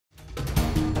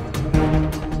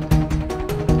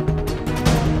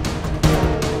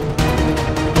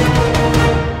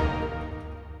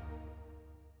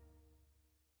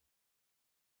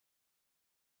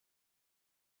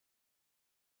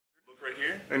Right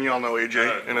here? And y'all know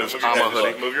AJ in his Ama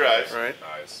hoodie. Move your eyes. Right?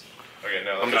 Nice. Okay,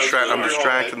 no. I'm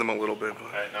distracting them a little bit. But.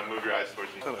 Alright, now move your eyes towards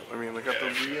me. I mean, they got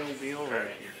the real deal right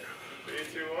here. 3,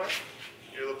 2, 1.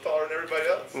 You're a little taller than everybody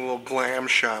else. A little glam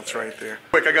shots right there.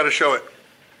 Quick, I gotta show it.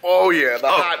 Oh yeah, the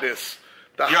hotness.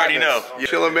 You already know. Yeah.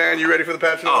 Chillin', man. You ready for the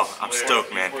patch notes? Oh, I'm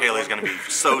stoked, man. Pele's gonna be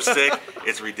so sick.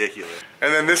 It's ridiculous.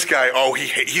 And then this guy, oh,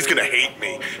 he's gonna hate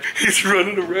me. He's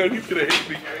running around. He's gonna hate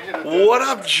me. What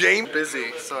up, James?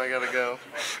 Busy, so I gotta go.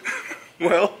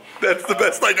 Well, that's the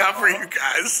best I got for you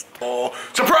guys. Oh,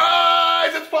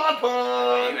 surprise! It's Pon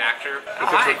Pon. An actor.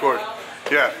 Let's record.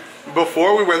 Yeah.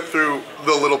 Before we went through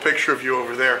the little picture of you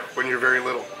over there when you're very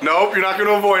little. Nope, you're not going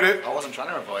to avoid it. I wasn't trying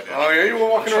to avoid it. Oh yeah, you were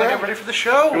walking around. Get ready for the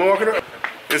show. You were walking around.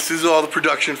 This is all the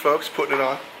production folks putting it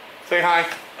on. Say hi.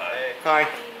 Hi. Hi.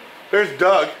 There's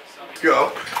Doug. Let's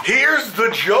go. Here's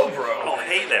the Joe Bro. Oh,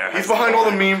 hey there. He's behind all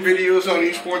the meme videos on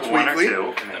Esports One Weekly.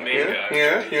 or two.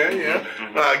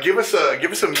 Yeah. Give us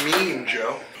a meme,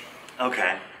 Joe.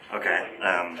 Okay.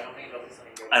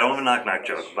 I don't have a knock-knock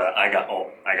joke, but I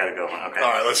gotta go one. Okay.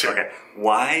 All right, let's hear it. Okay.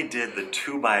 Why did the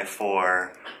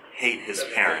 2x4 hate his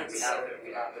parents?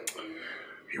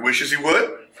 He wishes he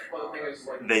would.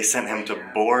 They sent him to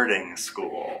boarding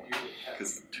school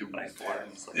because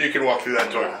 2x4. You can walk through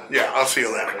that door. Yeah, I'll see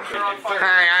you later.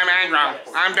 Hi, I'm Agro.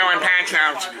 I'm doing patch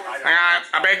notes. I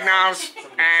got a big nose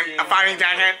and a fighting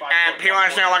jacket, and people are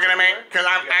still looking at me because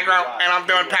I'm Agro and I'm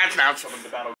doing patch notes.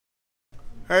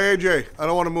 Hey AJ, I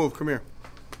don't want to move. Come here.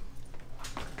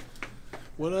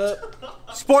 What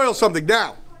up? Spoil something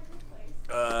now.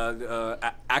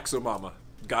 Axo Mama,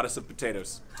 Goddess of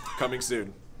Potatoes, coming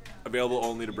soon. Available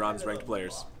only to bronze-ranked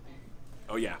players.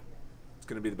 Oh yeah, it's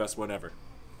gonna be the best one ever.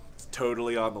 It's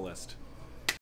totally on the list.